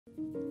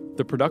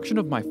The production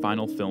of my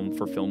final film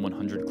for Film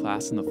 100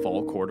 class in the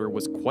fall quarter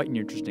was quite an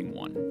interesting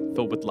one,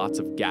 filled with lots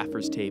of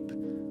gaffer's tape,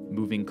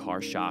 moving car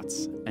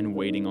shots, and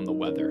waiting on the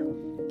weather.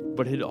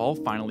 But it had all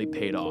finally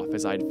paid off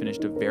as I had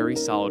finished a very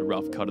solid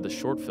rough cut of the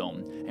short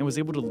film and was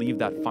able to leave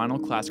that final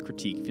class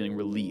critique feeling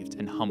relieved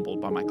and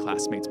humbled by my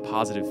classmates'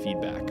 positive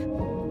feedback.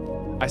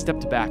 I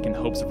stepped back in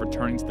hopes of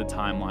returning to the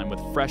timeline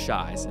with fresh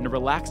eyes and a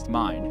relaxed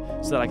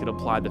mind so that I could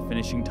apply the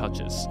finishing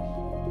touches.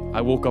 I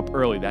woke up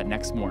early that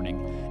next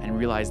morning and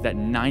realized that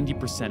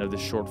 90% of the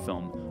short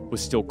film was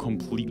still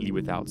completely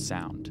without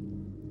sound.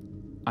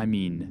 I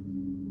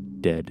mean,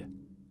 dead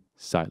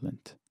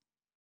silent.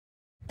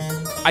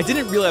 I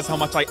didn't realize how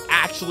much I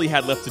actually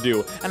had left to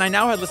do, and I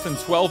now had less than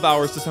 12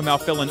 hours to somehow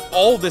fill in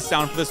all this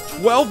sound for this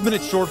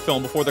 12-minute short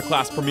film before the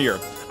class premiere.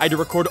 I had to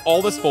record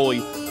all this Foley,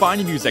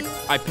 find music.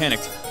 I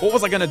panicked. What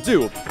was I gonna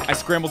do? I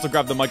scrambled to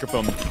grab the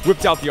microphone,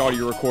 whipped out the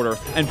audio recorder,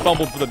 and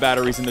fumbled for the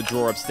batteries in the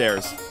drawer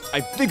upstairs. I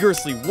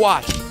vigorously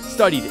watched,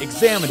 studied,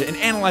 examined, and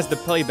analyzed the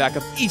playback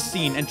of each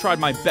scene and tried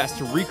my best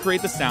to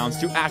recreate the sounds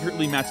to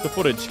accurately match the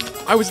footage.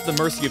 I was at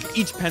the mercy of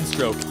each pen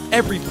stroke,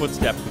 every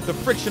footstep, the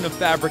friction of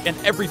fabric, and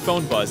every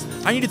phone buzz.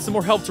 I needed some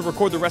more help to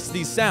record the rest of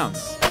these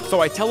sounds.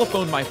 So I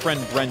telephoned my friend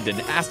Brendan,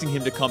 asking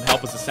him to come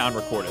help as a sound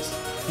recordist.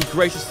 He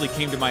graciously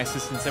came to my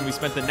assistance, and we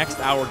spent the next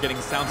hour getting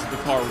sounds of the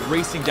car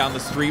racing down the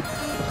street,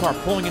 the car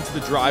pulling into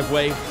the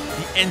driveway,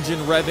 the engine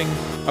revving,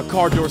 a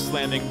car door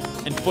slamming,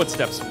 and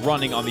footsteps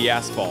running on the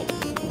asphalt.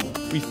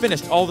 We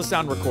finished all the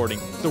sound recording.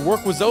 The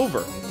work was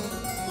over.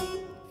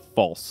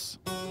 False.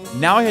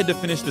 Now I had to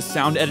finish the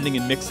sound editing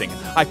and mixing.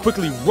 I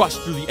quickly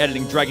rushed through the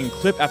editing, dragging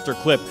clip after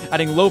clip,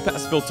 adding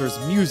low-pass filters,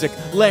 music,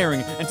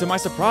 layering, and to my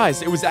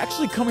surprise, it was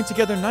actually coming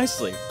together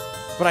nicely.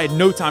 But I had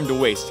no time to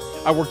waste.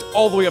 I worked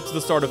all the way up to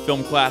the start of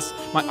film class.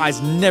 My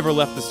eyes never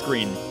left the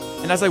screen.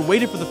 And as I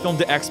waited for the film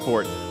to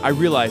export, I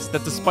realized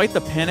that despite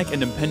the panic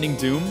and impending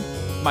doom,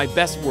 my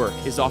best work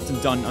is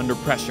often done under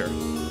pressure,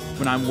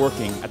 when I'm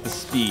working at the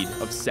speed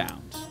of sound.